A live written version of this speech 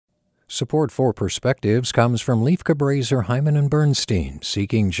Support for Perspectives comes from Leif Cabraser, Hyman and Bernstein,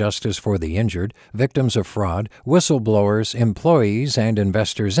 seeking justice for the injured, victims of fraud, whistleblowers, employees, and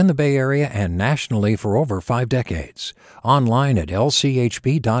investors in the Bay Area and nationally for over 5 decades. Online at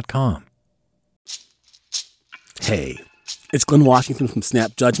lchb.com. Hey, it's Glenn Washington from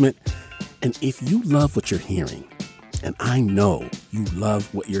Snap Judgment, and if you love what you're hearing, and I know you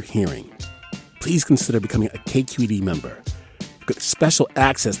love what you're hearing, please consider becoming a KQED member. Get special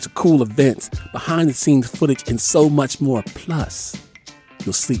access to cool events, behind-the-scenes footage, and so much more. Plus,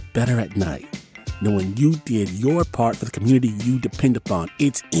 you'll sleep better at night knowing you did your part for the community you depend upon.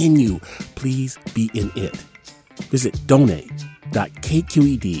 It's in you. Please be in it. Visit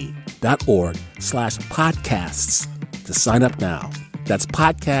donate.kqed.org/podcasts to sign up now. That's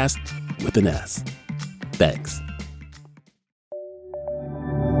podcast with an S. Thanks.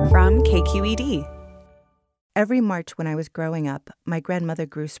 From KQED. Every March when I was growing up, my grandmother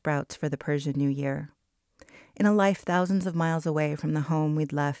grew sprouts for the Persian New Year. In a life thousands of miles away from the home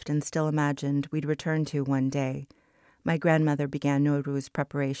we'd left and still imagined we'd return to one day, my grandmother began Nowruz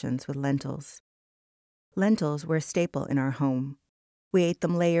preparations with lentils. Lentils were a staple in our home. We ate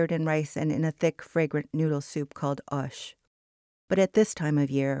them layered in rice and in a thick, fragrant noodle soup called osh. But at this time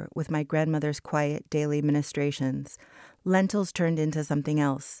of year, with my grandmother's quiet daily ministrations, lentils turned into something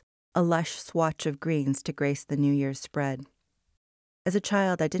else, a lush swatch of greens to grace the New Year's spread. As a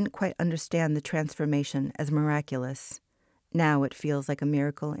child, I didn't quite understand the transformation as miraculous. Now it feels like a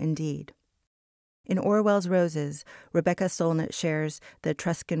miracle indeed. In Orwell's Roses, Rebecca Solnit shares the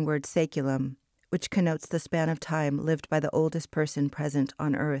Etruscan word saeculum, which connotes the span of time lived by the oldest person present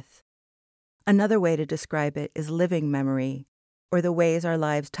on Earth. Another way to describe it is living memory, or the ways our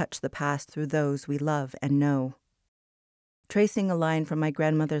lives touch the past through those we love and know. Tracing a line from my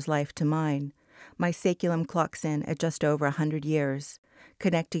grandmother's life to mine, my saeculum clocks in at just over 100 years,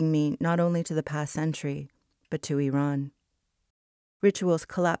 connecting me not only to the past century, but to Iran. Rituals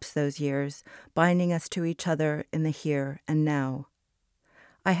collapse those years, binding us to each other in the here and now.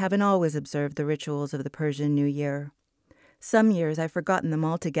 I haven't always observed the rituals of the Persian New Year. Some years I've forgotten them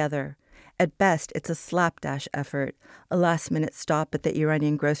altogether. At best, it's a slapdash effort, a last-minute stop at the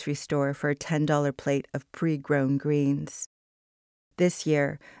Iranian grocery store for a $10 plate of pre-grown greens. This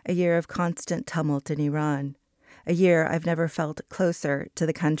year, a year of constant tumult in Iran, a year I've never felt closer to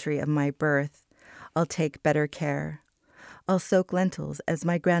the country of my birth. I'll take better care. I'll soak lentils as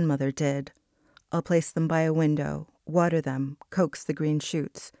my grandmother did. I'll place them by a window, water them, coax the green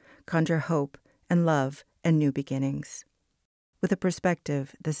shoots, conjure hope and love and new beginnings. With a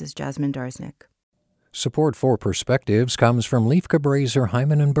perspective, this is Jasmin Darznik. Support for Perspectives comes from Leif Cabraser,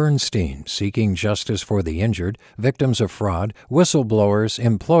 Hyman and Bernstein, seeking justice for the injured, victims of fraud, whistleblowers,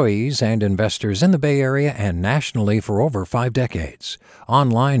 employees, and investors in the Bay Area and nationally for over 5 decades.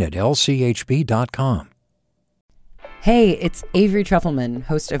 Online at lchb.com. Hey, it's Avery Trufelman,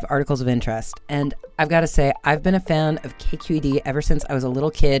 host of Articles of Interest, and I've got to say, I've been a fan of KQED ever since I was a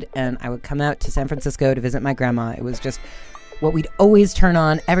little kid, and I would come out to San Francisco to visit my grandma. It was just what we'd always turn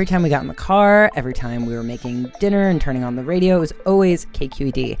on every time we got in the car, every time we were making dinner and turning on the radio. It was always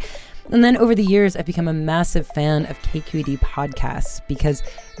KQED. And then over the years, I've become a massive fan of KQED podcasts because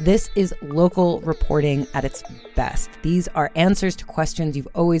this is local reporting at its best. These are answers to questions you've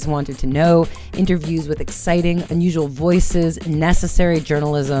always wanted to know, interviews with exciting, unusual voices, necessary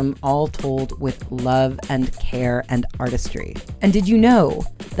journalism, all told with love and care and artistry. And did you know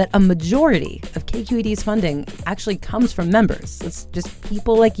that a majority of KQED's funding actually comes from members? It's just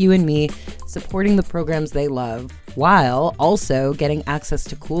people like you and me supporting the programs they love, while also getting access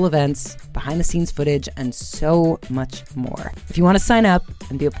to cool events, behind-the-scenes footage, and so much more. If you want to sign up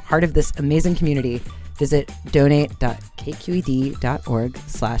and be a part of this amazing community, visit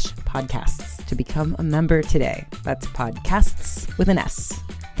donate.kqed.org/podcasts to become a member today. That's podcasts with an S.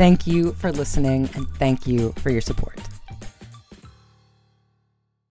 Thank you for listening, and thank you for your support.